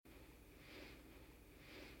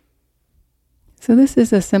So this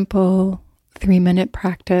is a simple 3-minute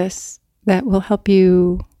practice that will help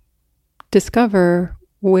you discover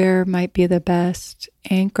where might be the best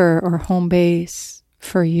anchor or home base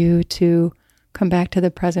for you to come back to the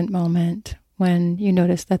present moment when you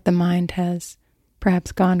notice that the mind has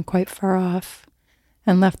perhaps gone quite far off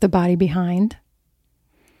and left the body behind.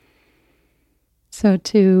 So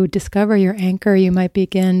to discover your anchor, you might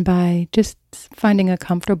begin by just finding a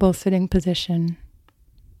comfortable sitting position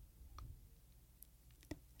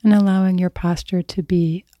and allowing your posture to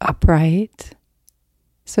be upright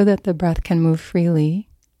so that the breath can move freely,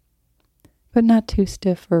 but not too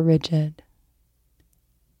stiff or rigid.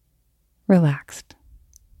 Relaxed.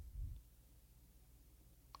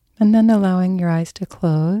 And then allowing your eyes to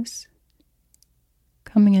close,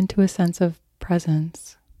 coming into a sense of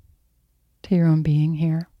presence to your own being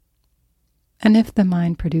here. And if the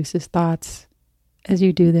mind produces thoughts as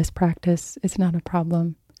you do this practice, it's not a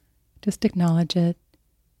problem. Just acknowledge it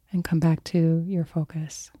and come back to your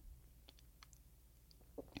focus.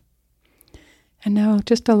 And now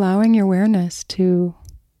just allowing your awareness to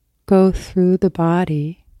go through the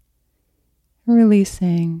body,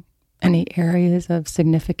 releasing any areas of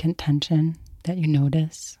significant tension that you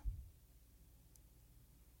notice.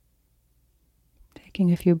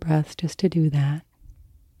 Taking a few breaths just to do that.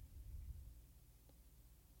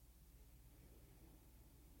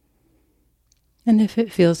 And if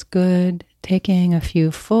it feels good, taking a few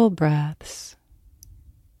full breaths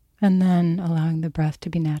and then allowing the breath to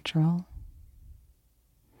be natural.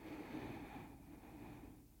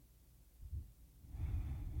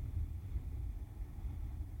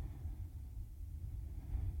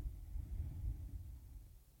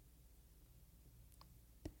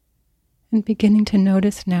 And beginning to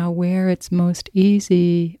notice now where it's most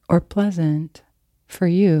easy or pleasant for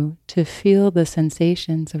you to feel the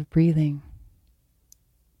sensations of breathing.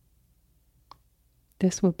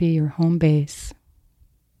 This will be your home base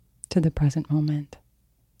to the present moment.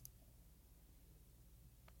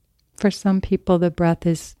 For some people, the breath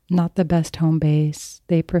is not the best home base.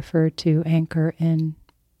 They prefer to anchor in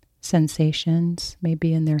sensations,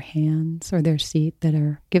 maybe in their hands or their seat,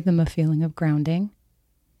 that give them a feeling of grounding.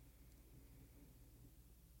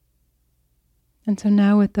 And so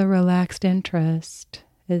now with the relaxed interest,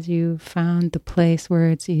 as you've found the place where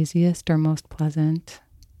it's easiest or most pleasant,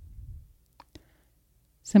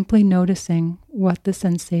 simply noticing what the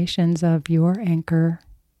sensations of your anchor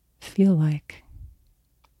feel like,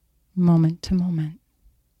 moment to moment.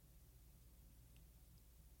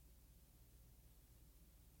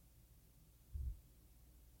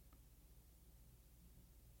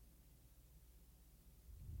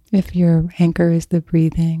 If your anchor is the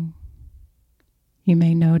breathing, you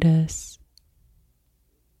may notice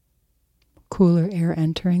cooler air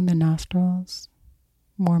entering the nostrils,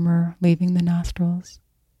 warmer leaving the nostrils.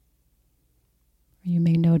 You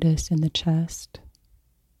may notice in the chest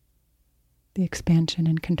the expansion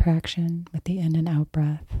and contraction with the in and out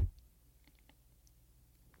breath.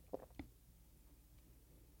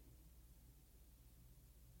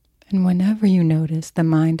 And whenever you notice the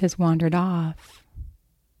mind has wandered off,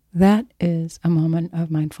 that is a moment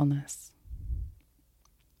of mindfulness.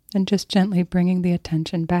 And just gently bringing the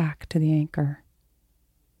attention back to the anchor.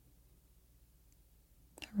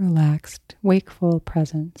 A relaxed, wakeful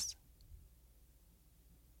presence.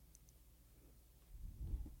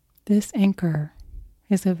 This anchor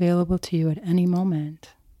is available to you at any moment.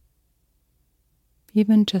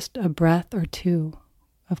 Even just a breath or two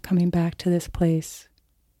of coming back to this place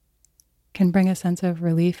can bring a sense of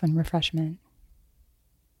relief and refreshment.